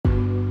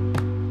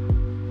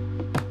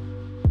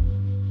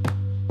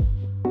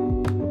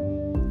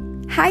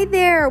Hi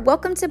there,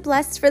 welcome to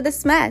Blessed for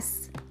This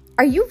Mess.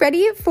 Are you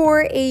ready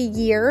for a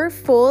year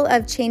full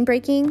of chain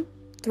breaking,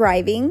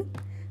 thriving,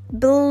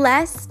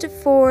 blessed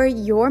for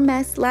your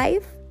mess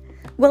life?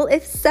 Well,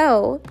 if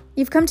so,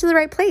 you've come to the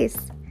right place.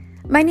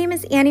 My name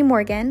is Annie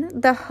Morgan,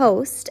 the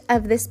host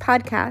of this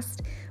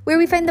podcast, where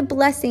we find the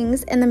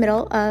blessings in the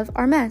middle of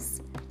our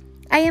mess.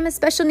 I am a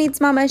special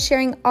needs mama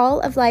sharing all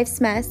of life's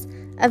mess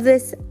of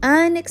this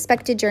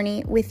unexpected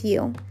journey with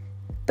you.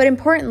 But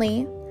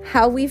importantly,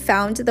 how we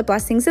found the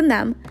blessings in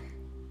them,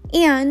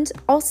 and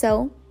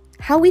also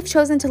how we've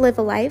chosen to live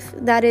a life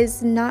that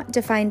is not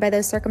defined by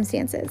those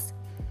circumstances.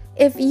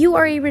 If you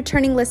are a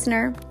returning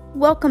listener,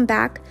 welcome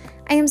back.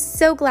 I am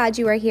so glad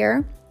you are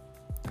here.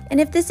 And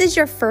if this is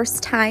your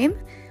first time,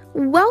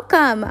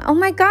 welcome. Oh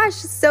my gosh,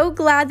 so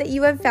glad that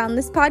you have found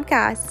this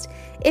podcast.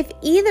 If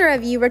either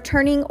of you,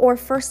 returning or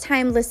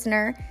first-time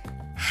listener,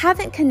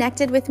 haven't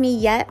connected with me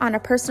yet on a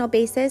personal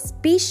basis,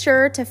 be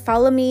sure to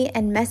follow me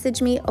and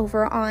message me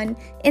over on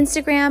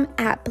Instagram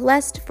at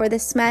Blessed for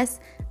This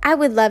Mess. I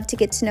would love to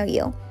get to know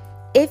you.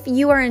 If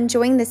you are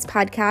enjoying this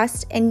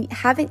podcast and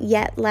haven't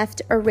yet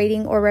left a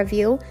rating or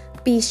review,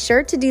 be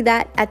sure to do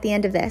that at the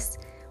end of this.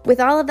 With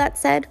all of that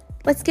said,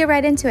 let's get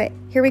right into it.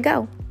 Here we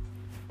go.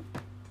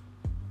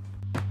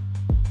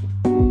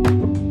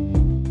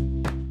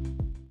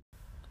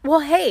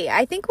 Well, hey,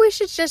 I think we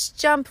should just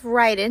jump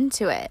right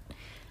into it.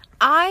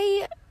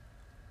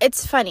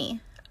 It's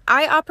funny.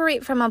 I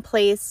operate from a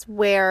place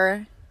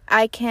where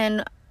I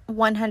can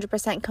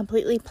 100%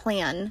 completely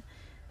plan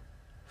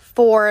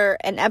for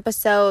an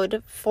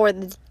episode, for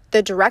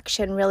the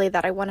direction really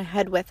that I want to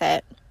head with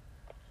it.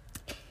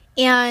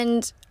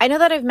 And I know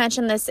that I've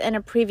mentioned this in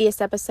a previous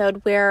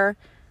episode where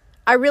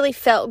I really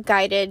felt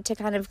guided to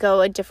kind of go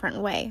a different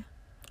way.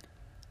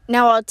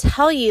 Now I'll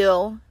tell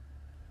you,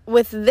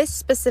 with this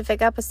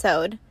specific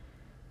episode,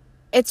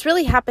 it's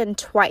really happened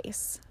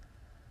twice.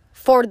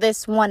 For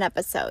this one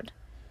episode.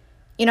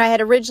 You know, I had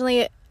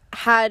originally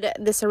had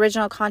this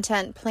original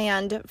content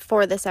planned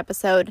for this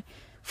episode,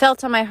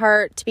 felt on my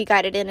heart to be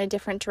guided in a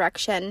different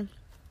direction.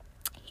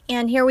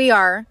 And here we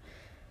are,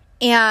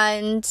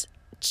 and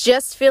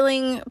just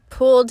feeling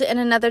pulled in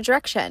another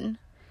direction.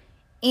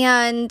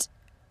 And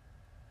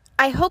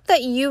I hope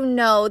that you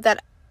know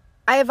that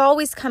I have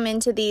always come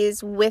into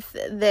these with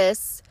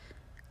this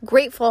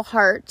grateful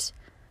heart,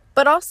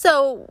 but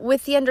also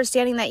with the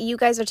understanding that you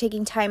guys are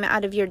taking time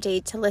out of your day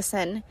to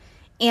listen,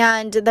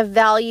 and the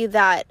value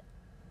that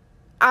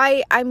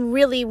I'm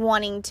really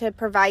wanting to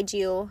provide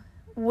you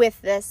with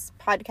this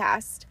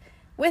podcast,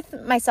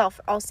 with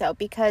myself also,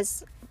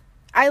 because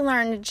I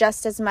learned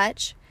just as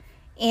much,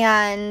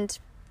 and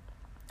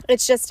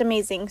it's just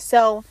amazing.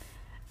 So,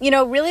 you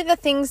know, really the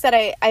things that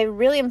I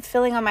really am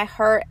feeling on my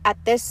heart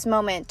at this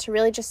moment to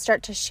really just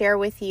start to share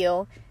with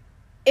you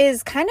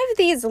is kind of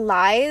these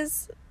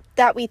lies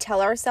that we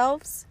tell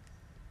ourselves.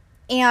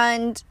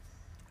 And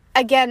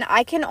again,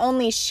 I can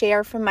only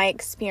share from my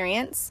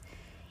experience,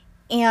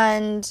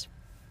 and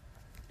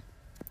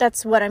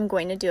that's what I'm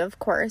going to do, of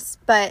course.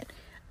 But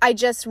I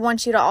just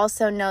want you to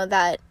also know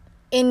that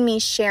in me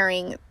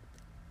sharing,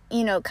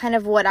 you know, kind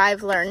of what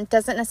I've learned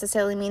doesn't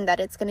necessarily mean that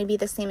it's going to be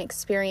the same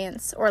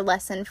experience or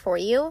lesson for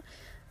you,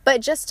 but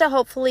just to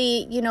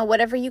hopefully, you know,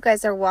 whatever you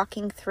guys are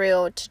walking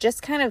through, to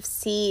just kind of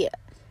see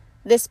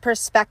this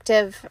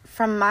perspective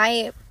from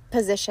my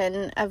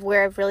position of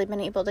where I've really been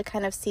able to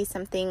kind of see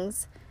some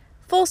things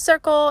full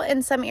circle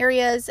in some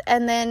areas,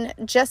 and then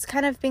just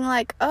kind of being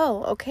like,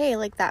 oh, okay,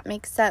 like that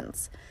makes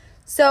sense.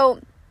 So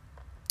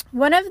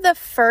one of the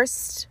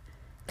first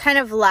kind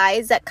of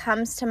lies that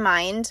comes to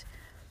mind,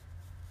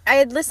 I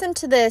had listened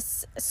to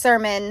this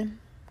sermon,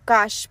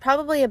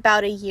 probably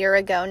about a year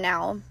ago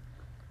now,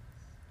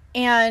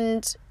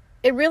 and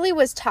it really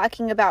was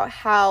talking about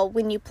how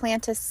when you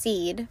plant a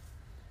seed,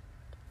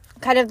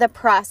 kind of the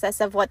process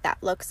of what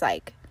that looks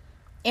like,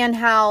 and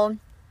how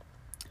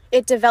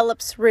it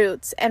develops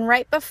roots. And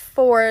right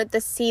before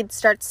the seed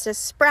starts to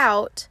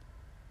sprout,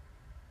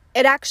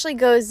 it actually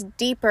goes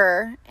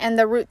deeper, and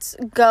the roots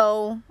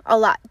go a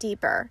lot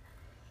deeper.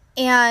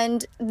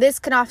 And this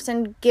can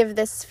often give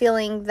this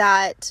feeling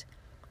that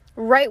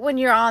right when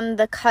you're on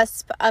the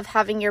cusp of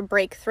having your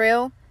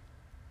breakthrough,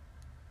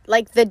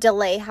 like the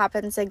delay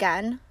happens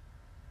again.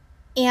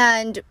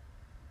 And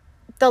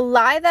the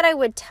lie that I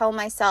would tell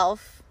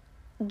myself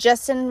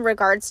just in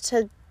regards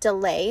to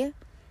delay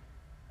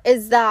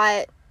is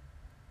that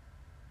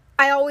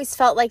I always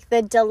felt like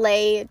the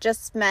delay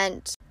just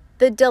meant,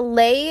 the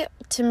delay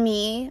to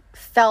me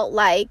felt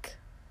like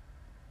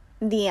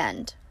the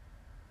end.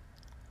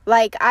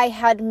 Like I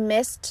had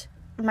missed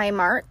my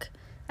mark.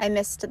 I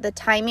missed the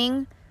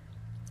timing,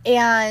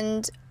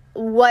 and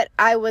what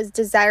I was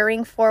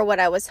desiring for, what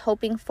I was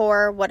hoping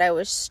for, what I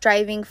was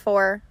striving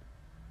for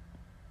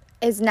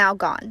is now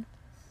gone.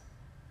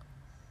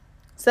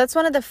 So that's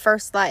one of the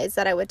first lies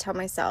that I would tell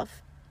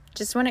myself,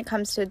 just when it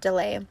comes to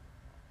delay.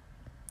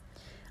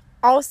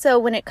 Also,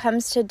 when it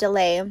comes to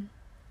delay, and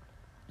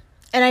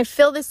I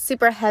feel this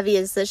super heavy,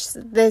 is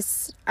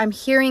this I'm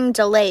hearing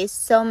delay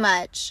so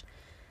much.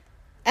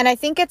 And I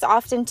think it's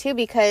often too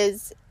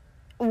because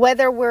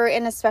whether we're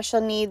in a special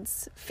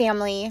needs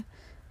family,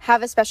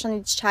 have a special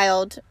needs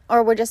child,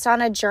 or we're just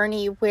on a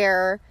journey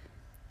where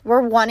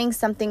we're wanting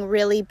something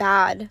really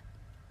bad,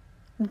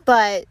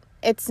 but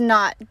it's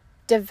not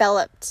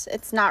developed,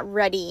 it's not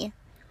ready,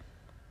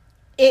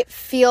 it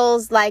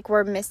feels like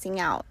we're missing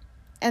out.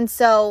 And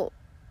so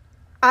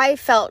I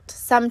felt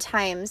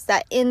sometimes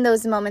that in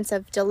those moments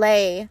of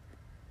delay,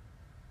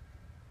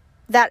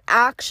 that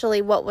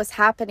actually what was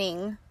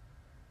happening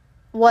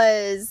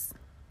was,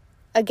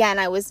 again,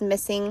 I was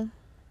missing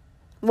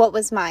what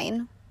was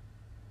mine.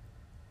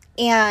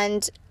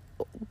 And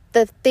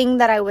the thing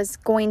that I was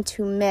going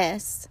to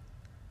miss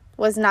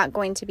was not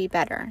going to be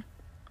better.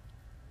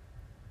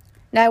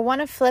 Now, I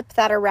want to flip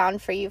that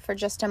around for you for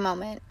just a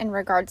moment in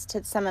regards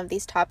to some of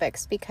these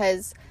topics,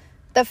 because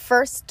the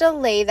first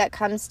delay that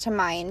comes to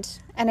mind,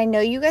 and I know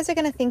you guys are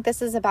going to think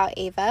this is about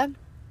Ava,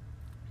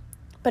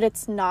 but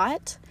it's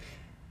not,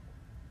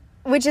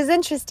 which is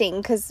interesting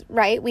because,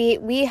 right,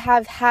 we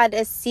have had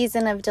a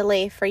season of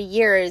delay for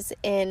years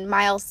in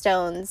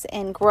milestones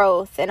and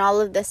growth and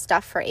all of this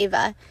stuff for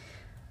Ava.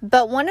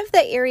 But one of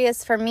the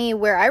areas for me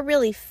where I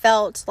really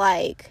felt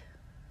like,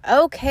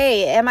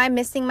 okay, am I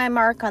missing my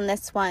mark on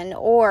this one?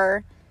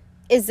 Or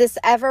is this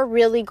ever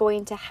really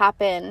going to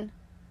happen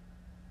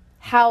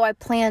how I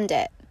planned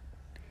it?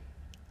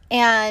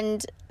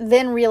 And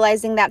then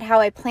realizing that how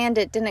I planned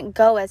it didn't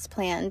go as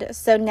planned.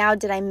 So now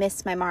did I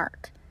miss my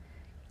mark?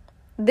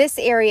 This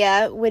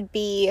area would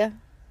be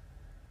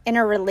in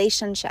a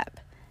relationship.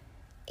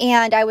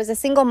 And I was a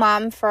single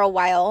mom for a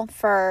while.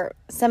 For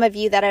some of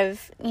you that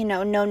have,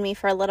 known me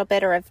for a little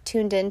bit or have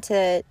tuned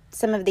into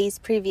some of these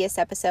previous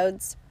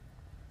episodes.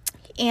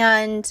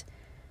 And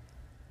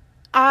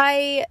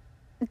I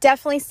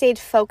definitely stayed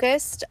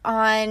focused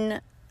on,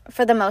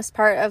 for the most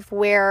part, of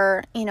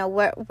where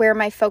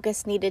my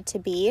focus needed to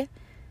be.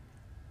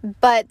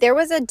 But there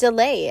was a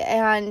delay,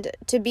 and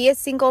to be a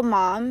single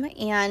mom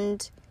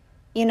and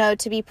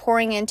to be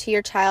pouring into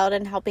your child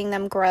and helping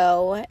them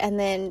grow. And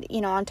then,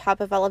 on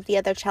top of all of the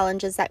other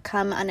challenges that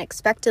come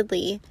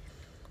unexpectedly,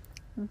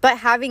 but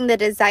having the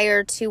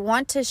desire to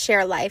want to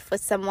share life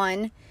with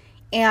someone.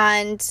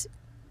 And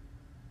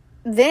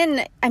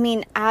then,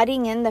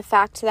 adding in the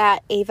fact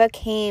that Ava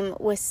came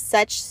with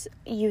such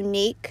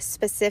unique,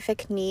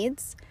 specific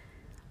needs.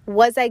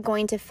 Was I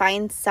going to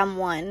find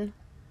someone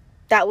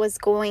that was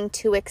going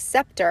to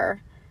accept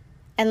her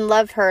and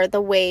love her the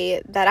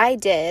way that I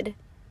did?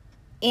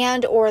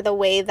 And or the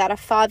way that a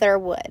father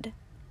would,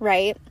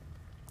 right?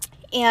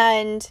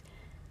 And,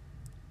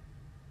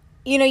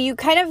 you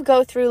kind of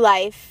go through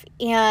life,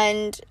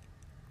 and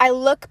I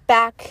look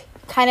back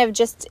kind of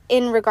just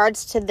in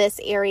regards to this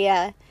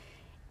area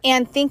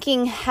and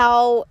thinking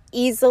how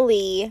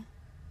easily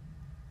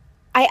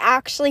I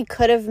actually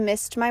could have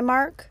missed my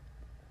mark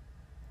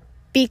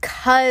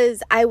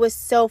because I was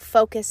so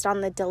focused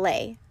on the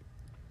delay.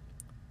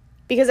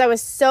 Because I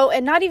was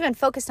and not even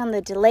focused on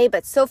the delay,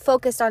 but so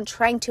focused on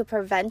trying to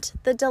prevent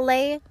the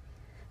delay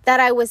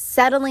that I was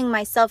settling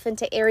myself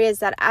into areas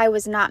that I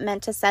was not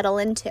meant to settle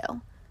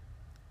into.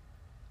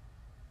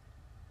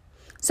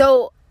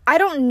 So I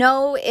don't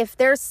know if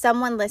there's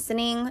someone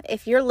listening,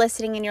 if you're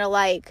listening and you're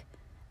like,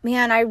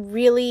 man, I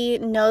really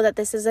know that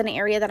this is an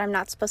area that I'm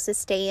not supposed to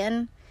stay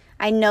in.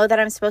 I know that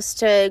I'm supposed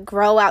to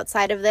grow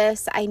outside of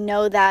this. I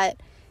know that,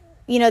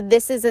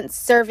 this isn't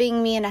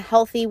serving me in a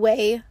healthy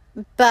way,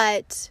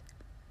 but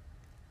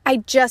I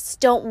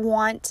just don't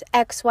want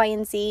X, Y,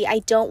 and Z. I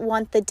don't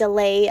want the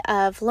delay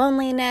of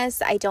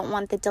loneliness. I don't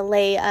want the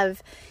delay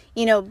of,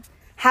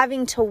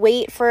 having to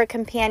wait for a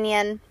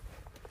companion.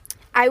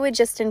 I would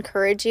just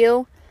encourage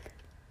you.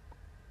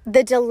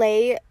 The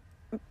delay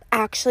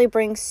actually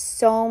brings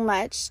so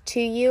much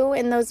to you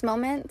in those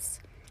moments.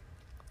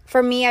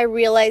 For me, I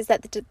realized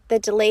that the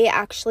delay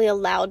actually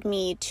allowed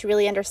me to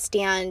really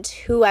understand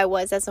who I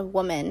was as a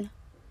woman.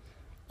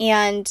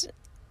 And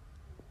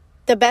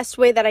the best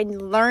way that I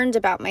learned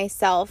about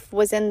myself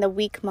was in the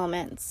weak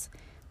moments.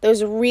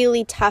 Those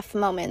really tough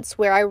moments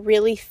where I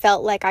really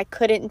felt like I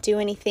couldn't do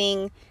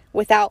anything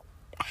without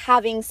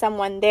having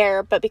someone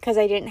there. But because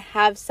I didn't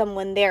have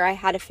someone there, I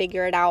had to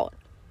figure it out.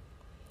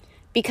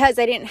 Because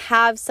I didn't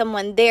have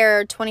someone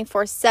there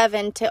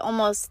 24/7 to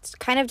almost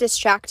kind of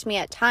distract me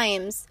at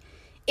times,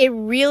 it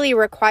really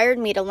required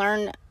me to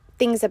learn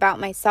things about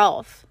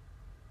myself.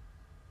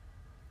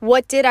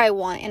 What did I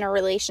want in a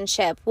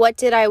relationship? What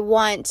did I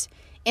want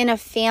in a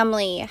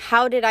family?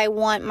 How did I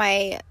want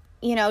my,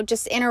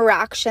 just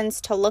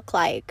interactions to look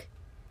like?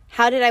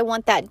 How did I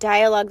want that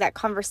dialogue, that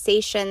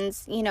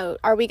conversations?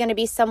 Are we going to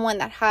be someone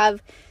that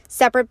have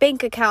separate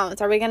bank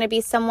accounts? Are we going to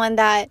be someone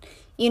that,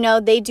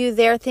 they do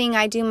their thing,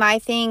 I do my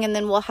thing, and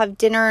then we'll have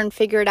dinner and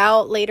figure it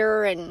out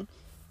later? And,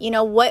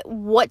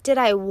 what did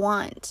I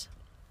want?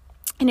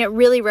 And it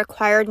really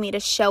required me to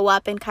show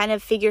up and kind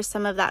of figure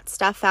some of that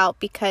stuff out,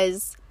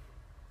 because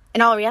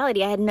in all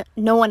reality, I had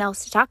no one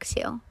else to talk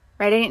to.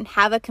 Right? I didn't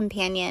have a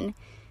companion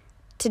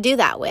to do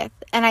that with.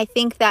 And I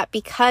think that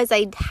because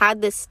I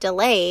had this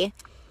delay,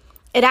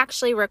 it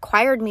actually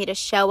required me to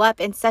show up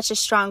in such a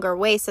stronger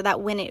way so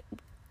that when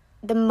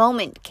the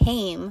moment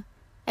came,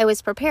 I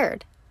was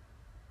prepared.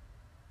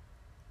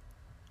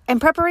 And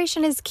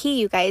preparation is key,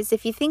 you guys.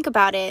 If you think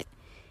about it,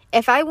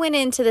 if I went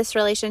into this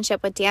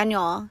relationship with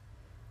Daniel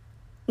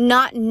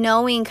not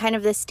knowing kind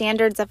of the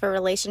standards of a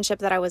relationship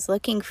that I was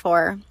looking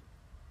for,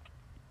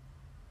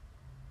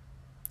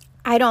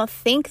 I don't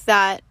think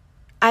that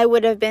I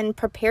would have been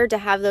prepared to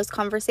have those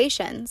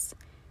conversations.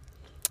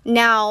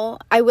 Now,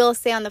 I will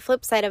say on the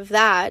flip side of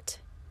that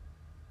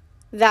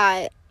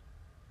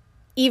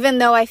even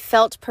though I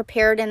felt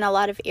prepared in a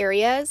lot of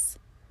areas,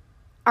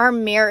 our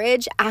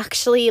marriage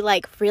actually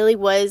really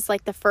was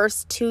the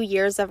first 2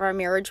 years of our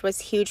marriage was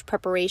huge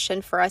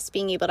preparation for us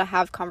being able to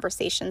have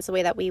conversations the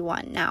way that we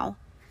want now.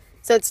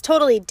 So it's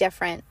totally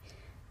different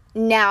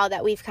now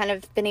that we've kind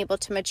of been able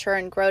to mature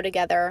and grow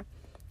together,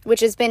 which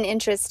has been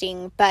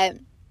interesting. But,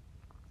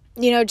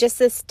 just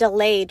this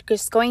delay,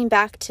 just going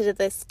back to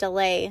this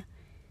delay,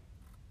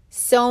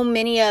 so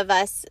many of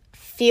us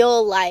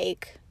feel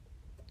like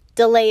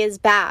delay is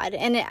bad.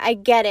 And I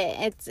get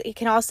it. It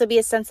can also be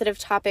a sensitive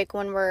topic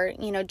when we're,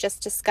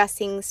 just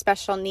discussing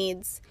special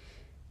needs.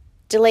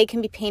 Delay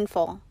can be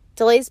painful.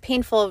 Delay is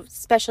painful,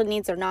 special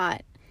needs or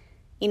not.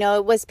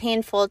 It was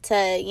painful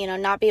to,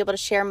 not be able to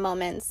share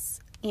moments,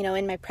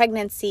 in my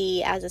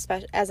pregnancy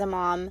as a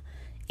mom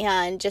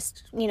and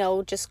just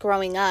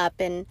growing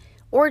up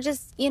or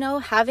just,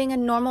 having a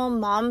normal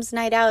mom's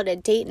night out, a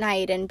date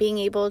night, and being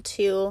able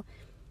to,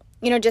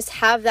 just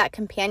have that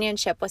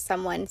companionship with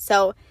someone.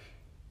 So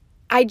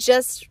I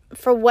just,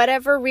 for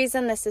whatever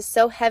reason, this is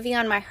so heavy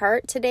on my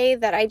heart today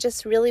that I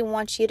just really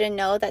want you to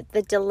know that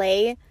the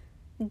delay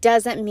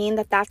doesn't mean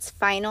that that's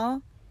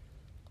final.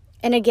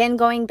 And again,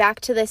 going back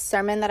to this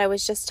sermon that I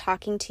was just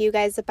talking to you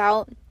guys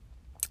about,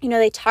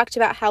 they talked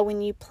about how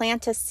when you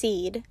plant a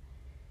seed,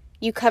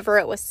 you cover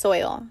it with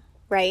soil,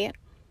 right?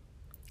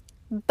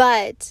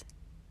 But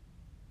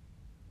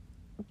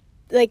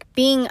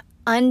being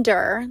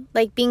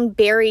being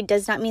buried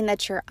does not mean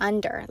that you're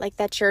under,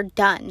 that you're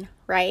done,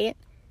 right?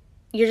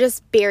 You're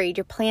just buried.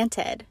 You're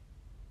planted.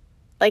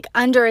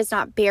 Under is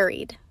not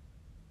buried.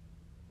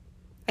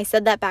 I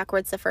said that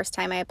backwards the first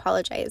time. I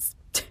apologize.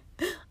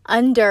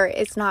 Under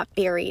is not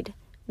buried,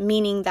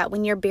 meaning that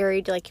when you're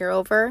buried, you're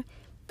over.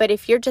 But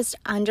if you're just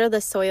under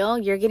the soil,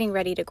 you're getting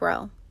ready to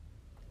grow.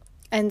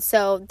 And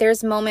so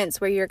there's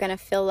moments where you're going to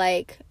feel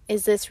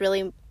is this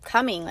really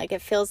coming?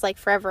 It feels like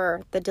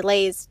forever. The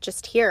delay is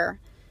just here.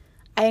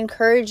 I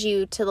encourage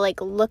you to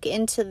look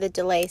into the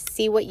delay,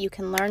 see what you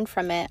can learn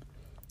from it,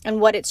 and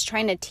what it's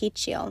trying to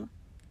teach you.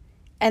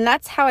 And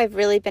that's how I've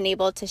really been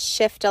able to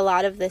shift a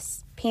lot of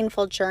this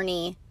painful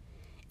journey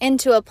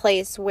into a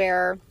place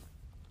where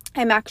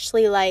I'm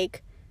actually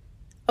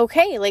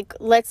okay,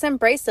 let's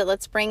embrace it.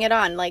 Let's bring it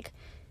on.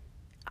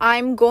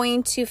 I'm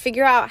going to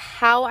figure out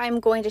how I'm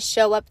going to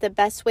show up the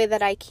best way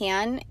that I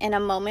can in a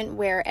moment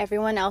where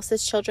everyone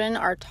else's children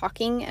are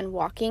talking and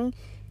walking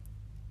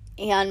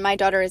and my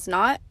daughter is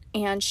not,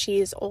 and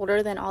she's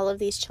older than all of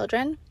these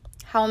children.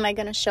 How am I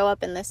going to show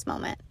up in this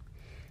moment?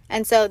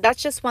 And so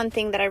that's just one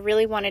thing that I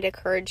really wanted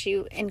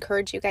to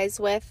encourage you guys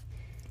with.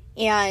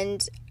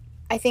 And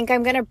I think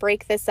I'm going to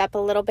break this up a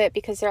little bit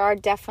because there are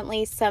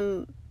definitely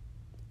some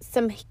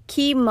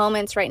key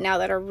moments right now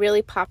that are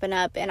really popping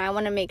up, and I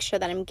want to make sure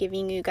that I'm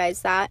giving you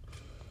guys that.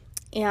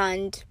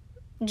 And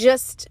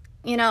just,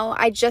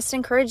 I just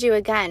encourage you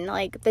again,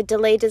 the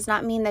delay does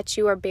not mean that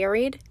you are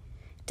buried,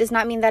 does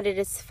not mean that it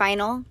is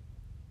final.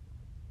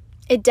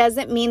 It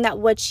doesn't mean that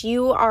what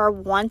you are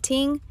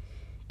wanting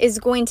is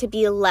going to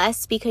be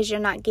less because you're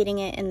not getting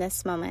it in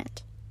this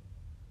moment.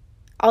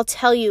 I'll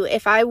tell you,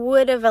 if I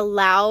would have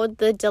allowed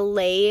the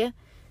delay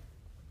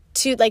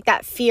to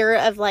that fear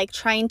of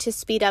trying to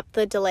speed up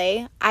the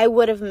delay, I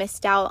would have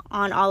missed out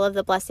on all of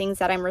the blessings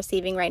that I'm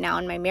receiving right now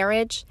in my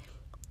marriage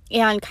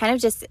and kind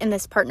of just in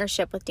this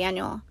partnership with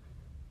Daniel.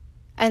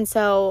 And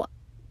so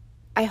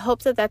I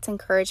hope that that's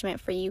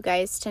encouragement for you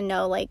guys to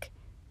know,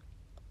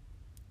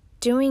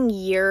 doing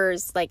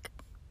years,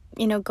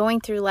 going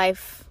through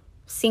life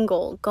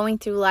single, going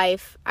through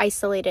life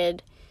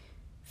isolated,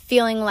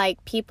 feeling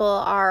like people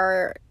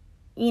are,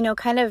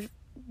 kind of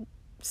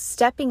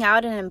stepping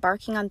out and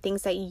embarking on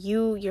things that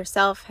you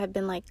yourself have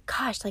been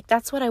gosh,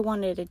 that's what I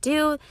wanted to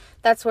do.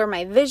 That's where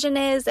my vision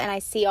is. And I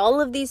see all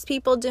of these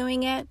people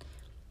doing it.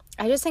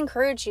 I just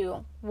encourage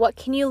you. What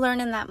can you learn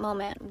in that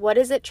moment? What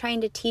is it trying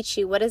to teach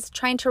you? What is it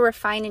trying to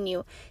refine in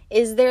you?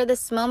 Is there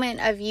this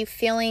moment of you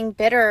feeling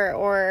bitter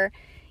or,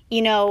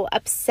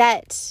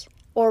 upset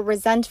or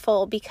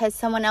resentful because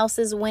someone else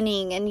is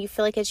winning and you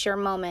feel like it's your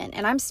moment?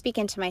 And I'm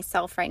speaking to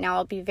myself right now.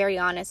 I'll be very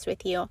honest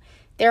with you.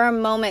 There are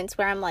moments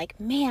where I'm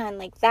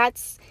man,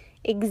 that's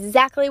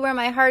exactly where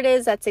my heart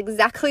is. That's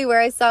exactly where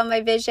I saw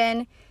my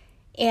vision.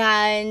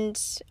 And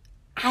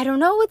I don't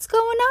know what's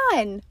going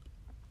on.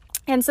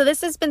 And so this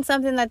has been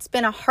something that's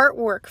been a heart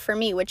work for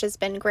me, which has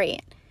been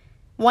great.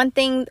 One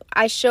thing,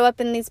 I show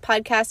up in these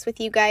podcasts with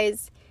you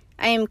guys,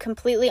 I am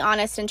completely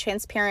honest and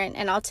transparent.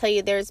 And I'll tell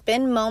you, there's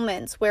been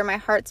moments where my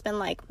heart's been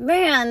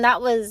man,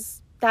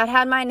 that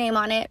had my name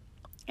on it.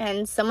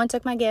 And someone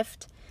took my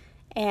gift.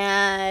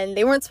 and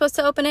they weren't supposed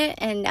to open it,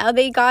 and now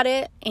they got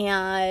it,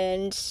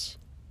 and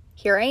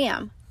here I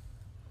am.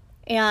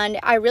 And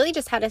I really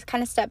just had to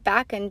kind of step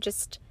back and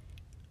just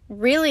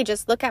really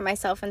just look at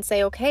myself and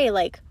say, okay,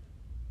 like,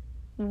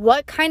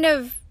 what kind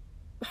of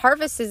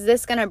harvest is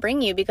this going to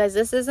bring you? Because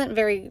this isn't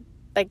very,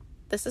 like,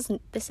 this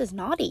is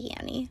naughty,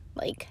 Annie.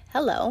 Like,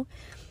 hello.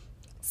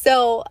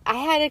 So I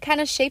had to kind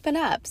of shapen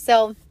up.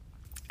 So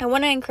I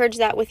want to encourage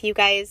that with you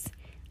guys.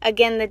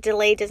 Again, the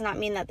delay does not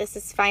mean that this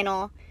is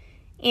final.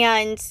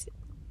 And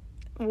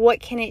what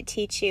can it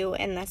teach you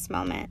in this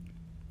moment?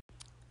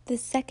 The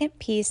second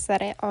piece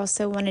that I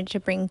also wanted to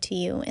bring to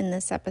you in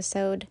this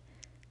episode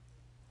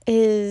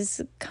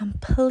is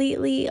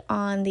completely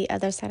on the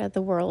other side of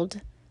the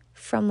world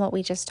from what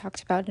we just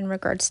talked about in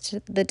regards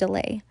to the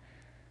delay.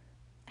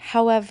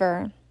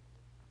 However,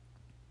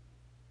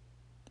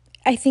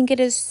 I think it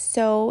is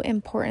so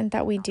important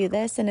that we do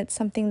this, and it's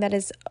something that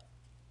is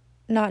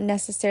not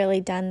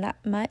necessarily done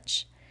that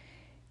much.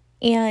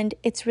 And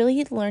it's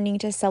really learning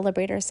to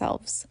celebrate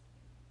ourselves.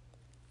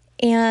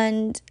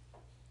 And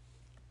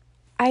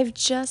I've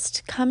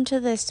just come to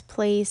this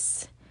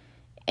place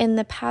in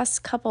the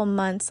past couple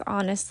months,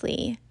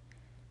 honestly,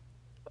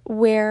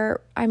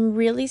 where I'm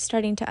really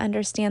starting to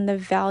understand the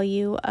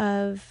value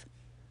of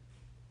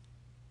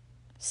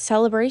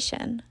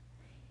celebration.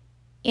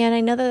 And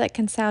I know that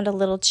can sound a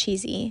little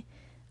cheesy,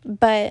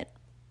 but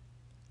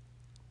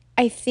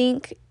I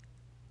think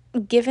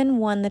given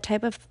one, the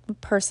type of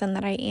person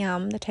that I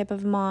am, the type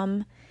of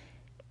mom,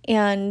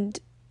 and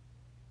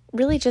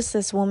really just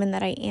this woman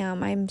that I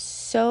am, I'm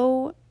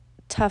so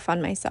tough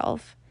on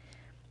myself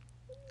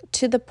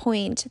to the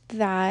point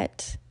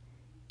that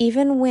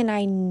even when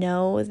I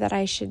know that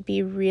I should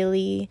be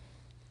really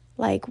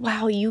like,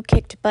 wow, you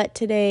kicked butt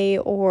today,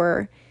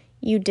 or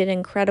you did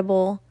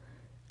incredible,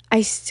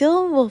 I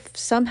still will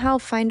somehow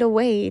find a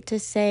way to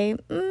say,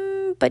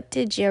 but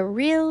did you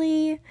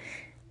really?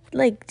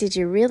 Like, did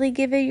you really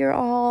give it your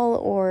all?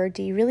 Or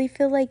do you really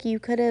feel like you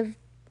could have,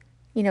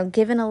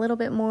 given a little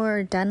bit more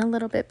or done a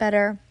little bit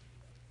better?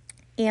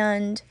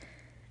 And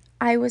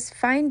I was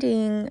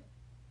finding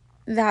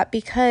that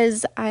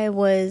because I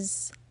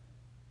was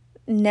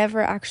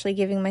never actually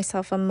giving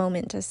myself a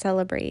moment to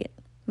celebrate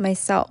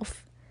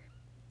myself,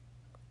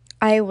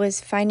 I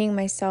was finding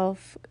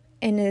myself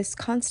in this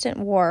constant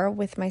war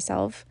with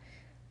myself,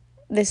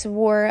 this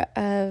war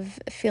of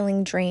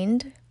feeling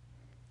drained,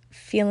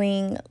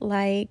 feeling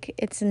like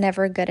it's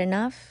never good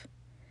enough,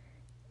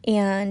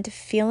 and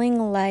feeling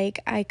like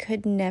I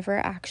could never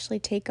actually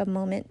take a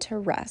moment to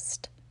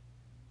rest.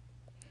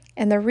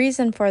 And the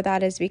reason for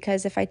that is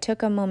because if I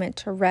took a moment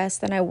to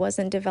rest, then I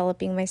wasn't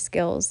developing my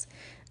skills.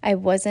 I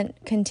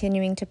wasn't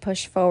continuing to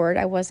push forward.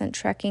 I wasn't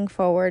trekking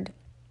forward.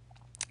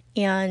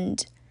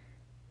 And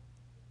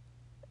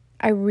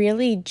I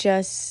really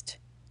just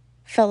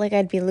felt like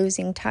I'd be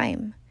losing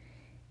time.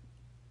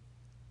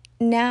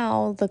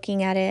 Now,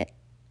 looking at it,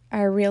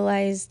 I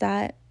realize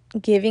that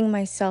giving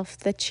myself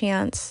the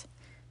chance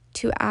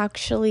to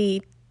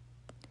actually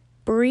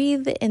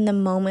breathe in the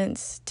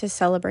moments to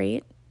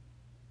celebrate,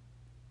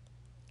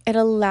 it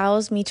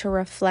allows me to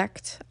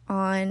reflect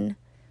on,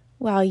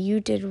 wow, you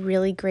did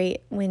really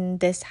great when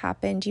this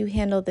happened. You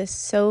handled this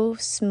so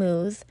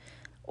smooth.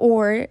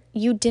 Or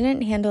you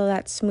didn't handle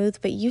that smooth,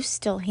 but you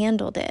still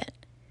handled it.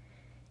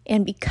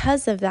 And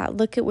because of that,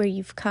 look at where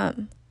you've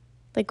come.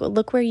 Like,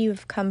 look where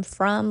you've come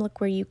from. Look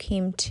where you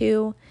came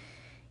to.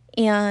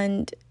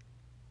 And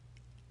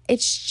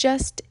it's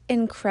just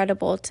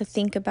incredible to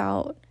think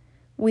about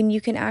when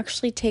you can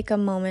actually take a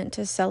moment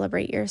to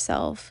celebrate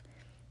yourself,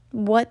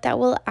 what that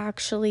will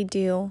actually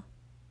do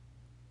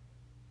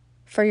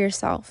for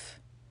yourself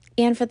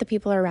and for the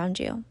people around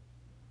you.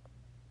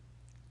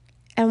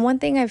 And one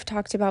thing I've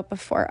talked about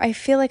before, I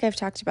feel like I've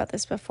talked about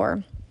this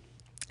before,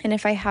 and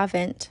if I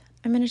haven't,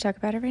 I'm going to talk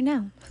about it right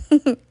now.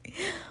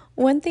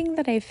 One thing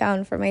that I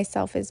found for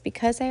myself is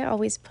because I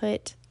always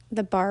put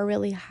the bar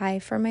really high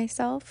for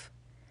myself,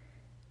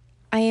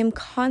 I am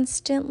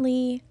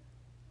constantly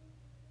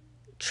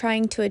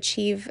trying to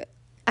achieve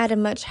at a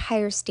much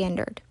higher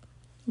standard,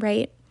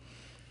 right?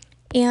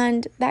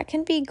 And that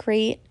can be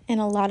great in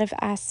a lot of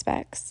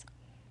aspects.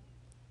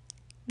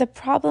 The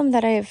problem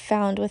that I have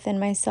found within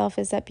myself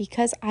is that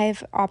because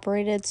I've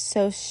operated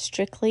so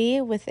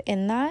strictly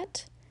within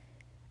that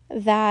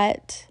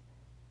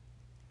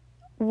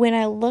when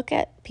I look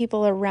at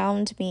people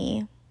around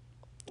me,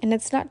 and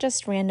it's not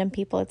just random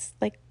people, it's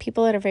like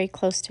people that are very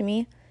close to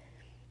me,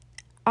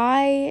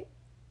 I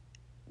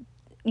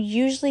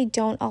usually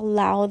don't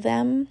allow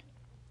them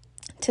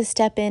to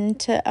step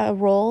into a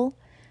role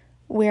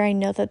where I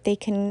know that they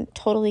can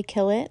totally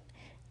kill it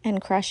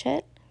and crush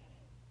it,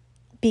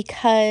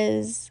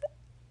 because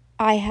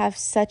I have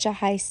such a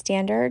high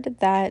standard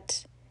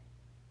that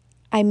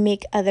I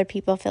make other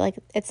people feel like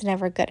it's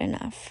never good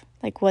enough.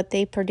 Like what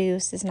they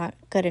produce is not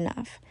good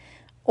enough.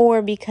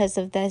 Or because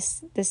of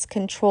this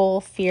control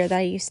fear that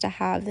I used to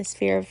have, this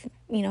fear of,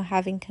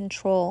 having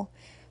control,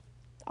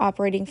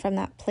 operating from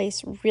that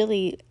place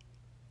really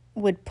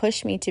would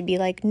push me to be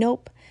like,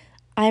 nope,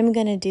 I'm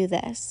going to do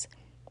this.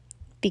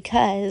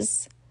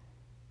 because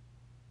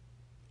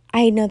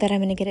I know that I'm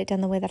going to get it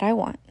done the way that I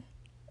want.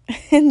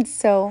 And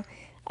so,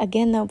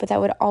 again, though, but that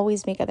would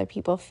always make other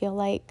people feel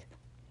like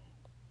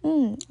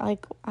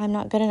I'm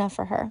not good enough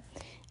for her.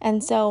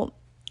 And so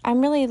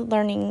I'm really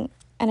learning,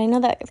 and I know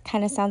that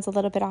kind of sounds a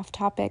little bit off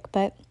topic,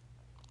 but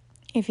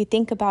if you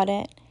think about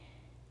it,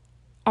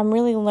 I'm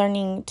really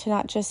learning to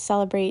not just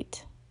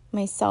celebrate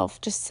myself,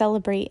 just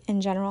celebrate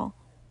in general.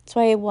 That's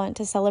why I want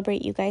to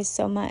celebrate you guys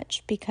so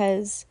much,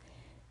 because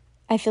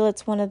I feel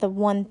it's one of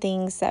the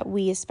things that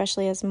we,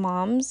 especially as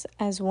moms,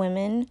 as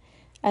women,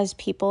 as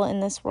people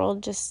in this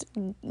world, just,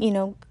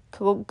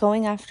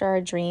 going after our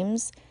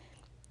dreams,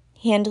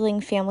 handling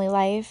family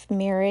life,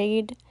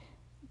 married,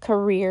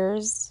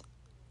 careers,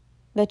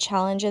 the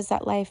challenges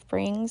that life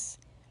brings.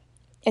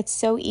 It's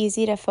so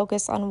easy to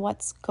focus on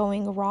what's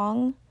going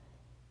wrong.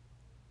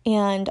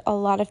 And a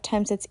lot of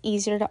times it's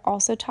easier to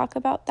also talk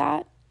about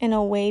that in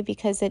a way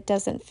because it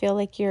doesn't feel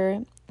like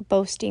you're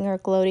boasting or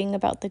gloating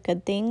about the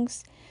good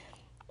things.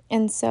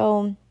 And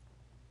so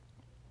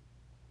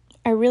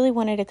I really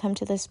wanted to come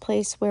to this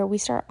place where we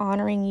start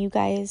honoring you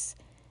guys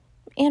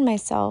and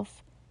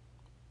myself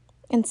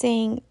and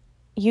saying,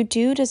 you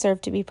do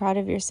deserve to be proud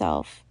of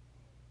yourself.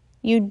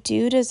 You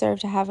do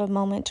deserve to have a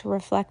moment to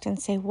reflect and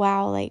say,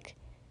 wow,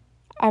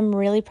 I'm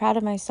really proud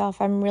of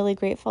myself. I'm really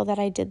grateful that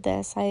I did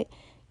this.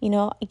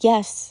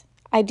 Yes,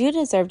 I do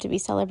deserve to be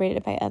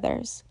celebrated by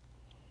others.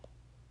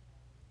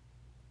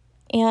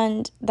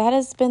 And that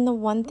has been the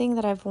one thing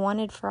that I've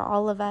wanted for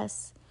all of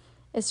us,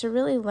 is to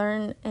really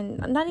learn, and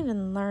not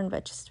even learn,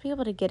 but just to be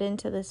able to get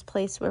into this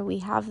place where we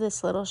have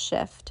this little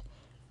shift,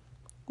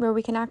 where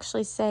we can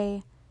actually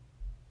say,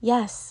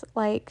 yes,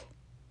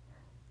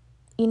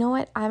 you know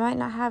what? I might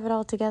not have it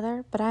all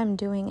together, but I'm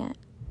doing it.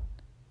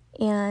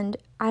 And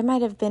I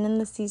might have been in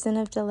the season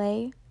of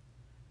delay,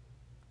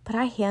 but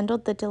I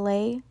handled the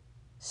delay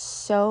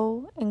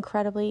so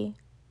incredibly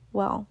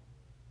well.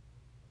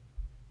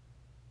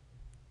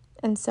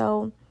 And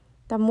so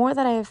the more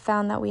that I have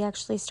found that we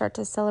actually start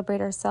to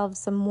celebrate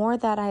ourselves, the more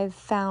that I've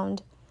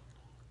found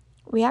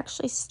we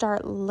actually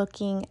start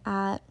looking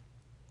at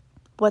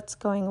what's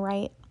going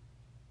right.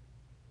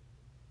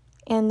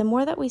 And the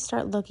more that we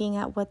start looking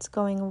at what's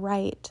going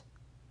right,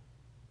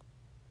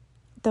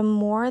 the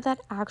more that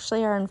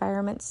actually our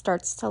environment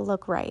starts to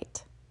look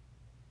right.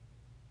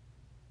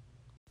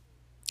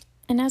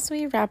 And as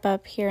we wrap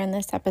up here in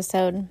this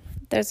episode,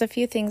 there's a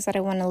few things that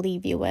I want to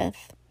leave you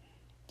with.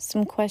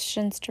 Some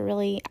questions to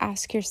really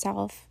ask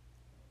yourself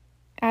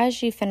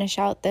as you finish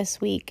out this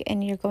week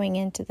and you're going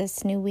into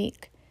this new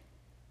week.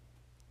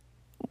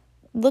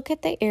 Look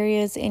at the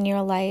areas in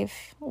your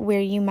life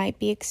where you might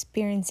be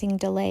experiencing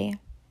delay,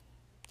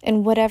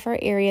 in whatever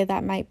area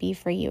that might be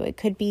for you. It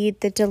could be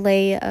the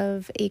delay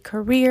of a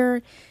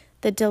career,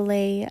 the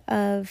delay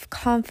of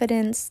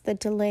confidence, the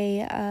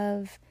delay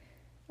of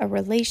a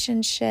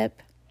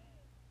relationship,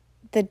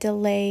 the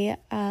delay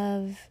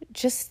of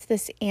just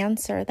this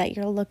answer that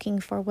you're looking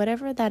for,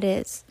 whatever that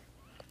is.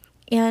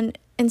 And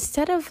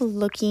instead of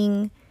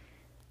looking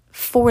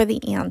for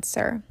the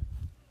answer,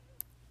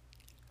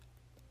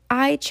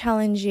 I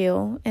challenge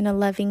you in a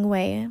loving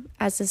way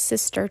as a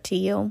sister to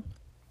you.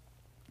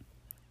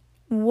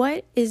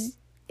 What is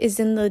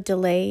in the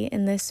delay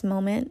in this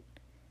moment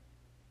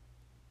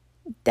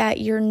that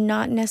you're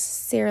not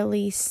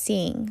necessarily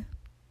seeing?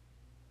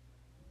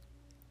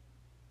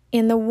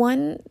 And the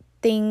one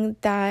thing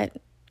that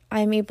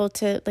I'm able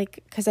to,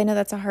 because I know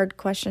that's a hard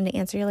question to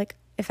answer. You're like,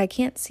 if I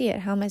can't see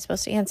it, how am I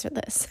supposed to answer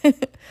this?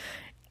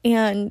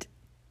 And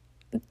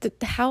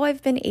how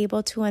I've been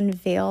able to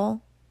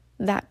unveil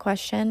that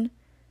question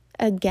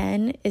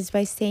again is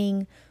by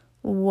saying,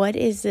 what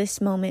is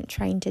this moment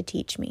trying to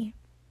teach me?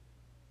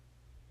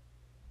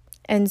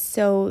 And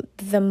so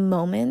the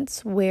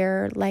moments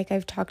where, like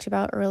I've talked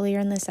about earlier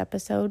in this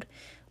episode,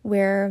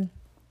 where,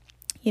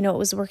 it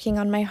was working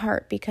on my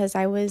heart because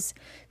I was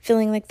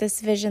feeling like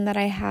this vision that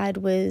I had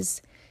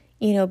was,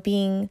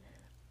 being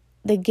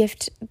the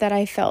gift that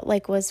I felt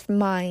like was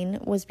mine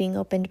was being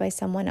opened by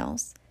someone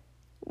else.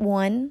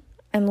 One,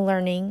 I'm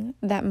learning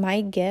that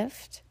my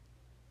gift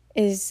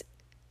is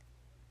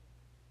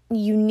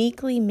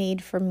uniquely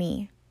made for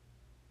me.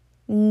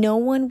 No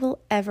one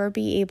will ever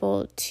be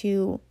able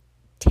to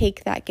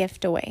take that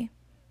gift away.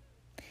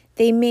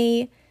 They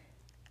may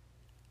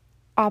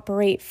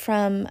operate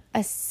from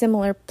a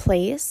similar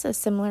place, a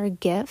similar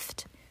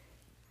gift,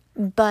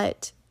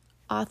 but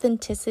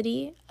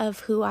authenticity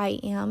of who I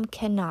am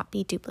cannot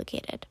be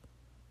duplicated.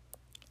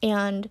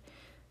 And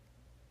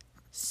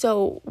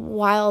so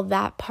while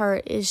that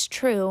part is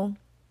true,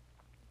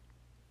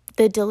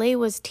 the delay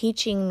is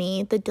teaching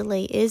me,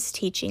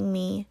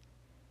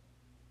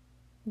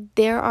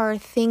 there are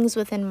things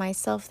within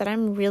myself that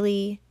I'm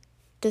really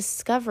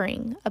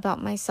discovering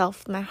about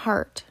myself, my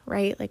heart,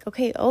 right?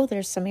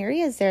 There's some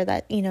areas there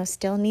that,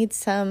 still need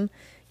some,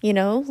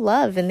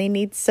 love, and they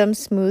need some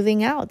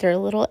smoothing out. They're a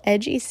little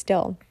edgy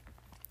still.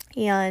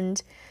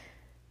 And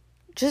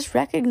just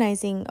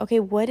recognizing,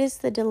 what is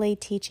the delay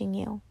teaching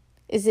you?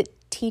 Is it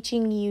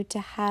teaching you to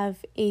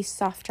have a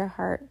softer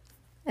heart,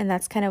 and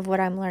that's kind of what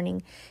I'm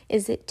learning,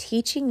 is it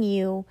teaching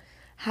you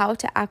how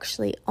to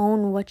actually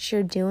own what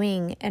you're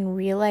doing and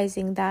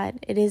realizing that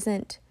it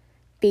isn't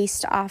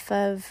based off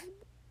of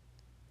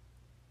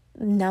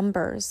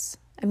numbers.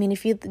 I mean,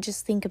 if you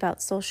just think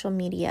about social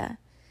media,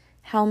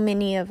 how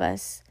many of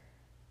us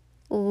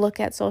look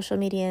at social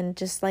media and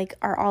just like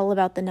are all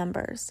about the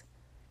numbers?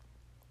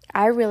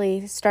 I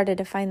really started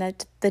to find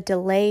that the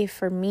delay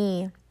for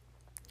me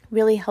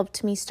really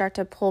helped me start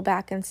to pull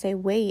back and say,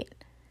 wait,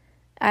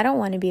 I don't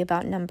want to be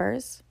about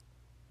numbers.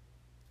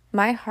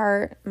 My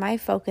heart, my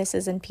focus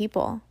is in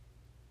people.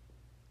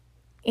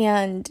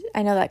 And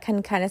I know that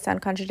can kind of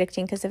sound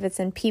contradicting, because if it's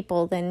in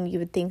people, then you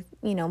would think,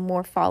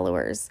 more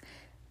followers.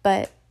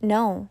 But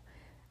no,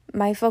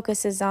 my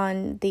focus is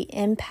on the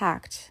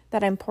impact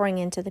that I'm pouring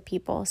into the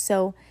people.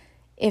 So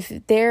if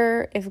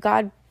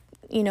God,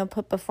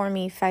 put before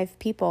me 5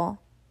 people,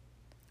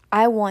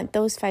 I want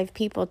those 5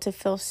 people to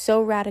feel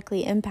so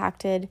radically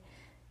impacted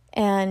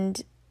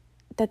and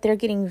that they're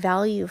getting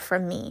value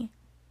from me,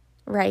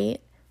 right?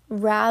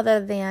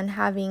 Rather than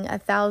having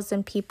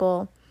 1,000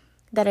 people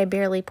that I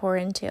barely pour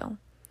into.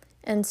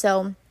 And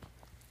so,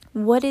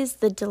 what is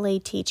the delay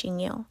teaching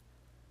you?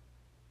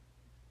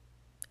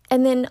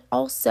 And then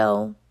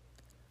also,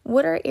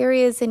 what are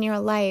areas in your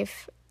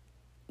life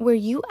where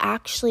you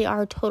actually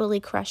are totally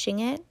crushing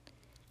it?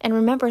 And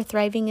remember,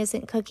 thriving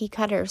isn't cookie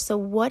cutter. So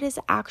what is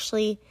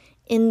actually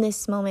in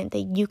this moment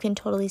that you can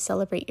totally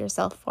celebrate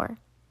yourself for?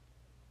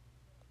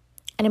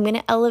 And I'm going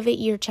to elevate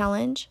your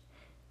challenge.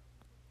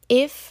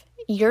 If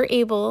you're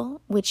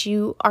able, which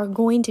you are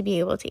going to be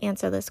able to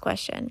answer this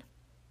question,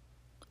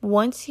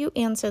 once you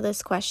answer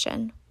this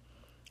question,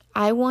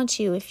 I want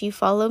you, if you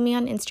follow me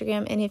on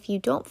Instagram, and if you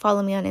don't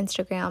follow me on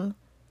Instagram,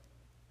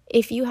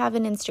 if you have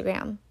an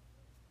Instagram,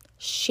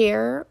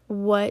 share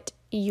what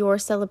your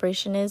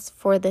celebration is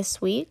for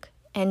this week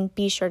and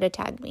be sure to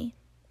tag me.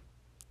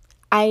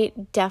 I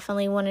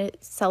definitely want to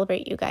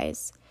celebrate you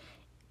guys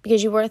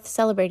because you're worth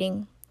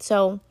celebrating.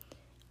 So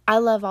I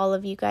love all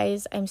of you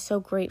guys. I'm so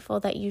grateful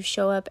that you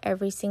show up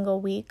every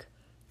single week,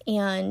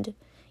 and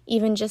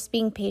even just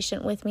being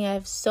patient with me. I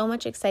have so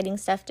much exciting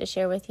stuff to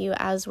share with you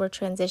as we're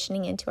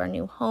transitioning into our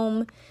new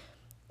home,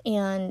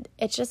 and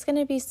it's just going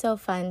to be so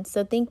fun.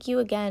 So thank you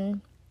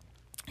again.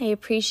 I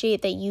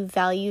appreciate that you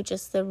value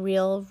just the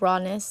real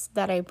rawness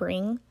that I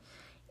bring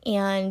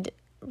and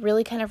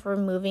really kind of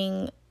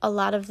removing a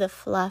lot of the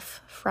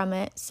fluff from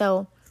it.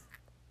 So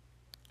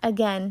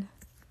again,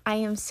 I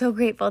am so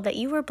grateful that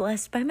you were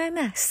blessed by my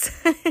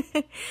mess.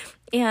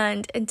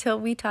 And until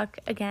we talk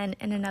again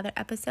in another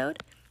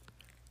episode,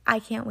 I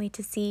can't wait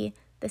to see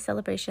the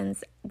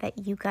celebrations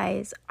that you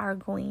guys are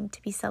going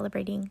to be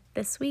celebrating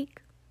this week.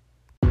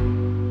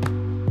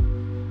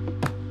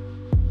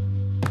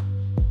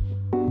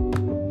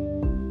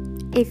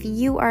 If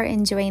you are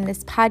enjoying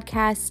this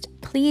podcast,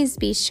 please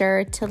be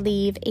sure to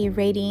leave a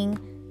rating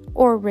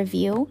or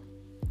review,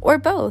 or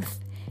both.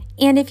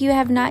 And if you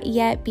have not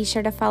yet, be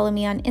sure to follow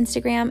me on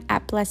Instagram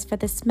at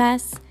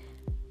blessedforthismess.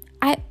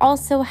 I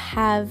also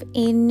have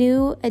a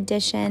new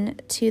addition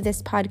to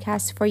this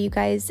podcast for you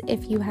guys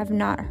if you have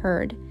not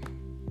heard.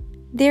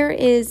 There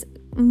is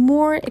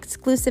more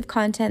exclusive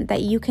content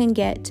that you can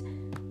get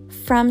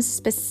from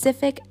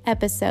specific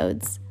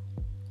episodes.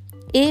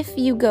 If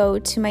you go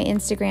to my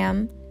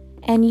Instagram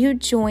and you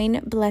join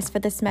Blessed for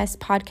This Mess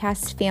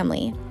podcast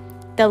family,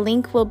 the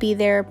link will be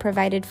there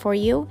provided for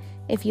you.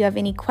 If you have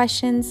any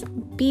questions,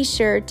 be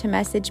sure to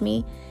message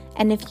me.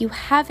 And if you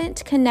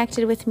haven't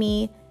connected with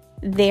me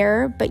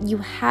there, but you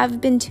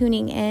have been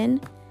tuning in,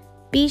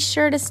 be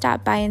sure to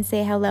stop by and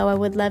say hello. I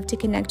would love to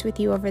connect with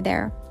you over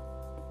there.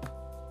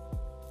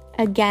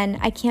 Again,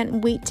 I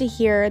can't wait to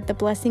hear the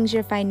blessings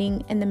you're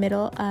finding in the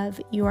middle of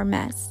your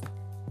mess.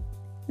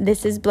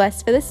 This is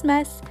Blessed for This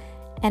Mess,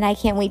 and I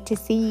can't wait to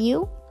see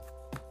you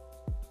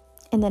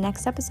in the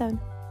next episode.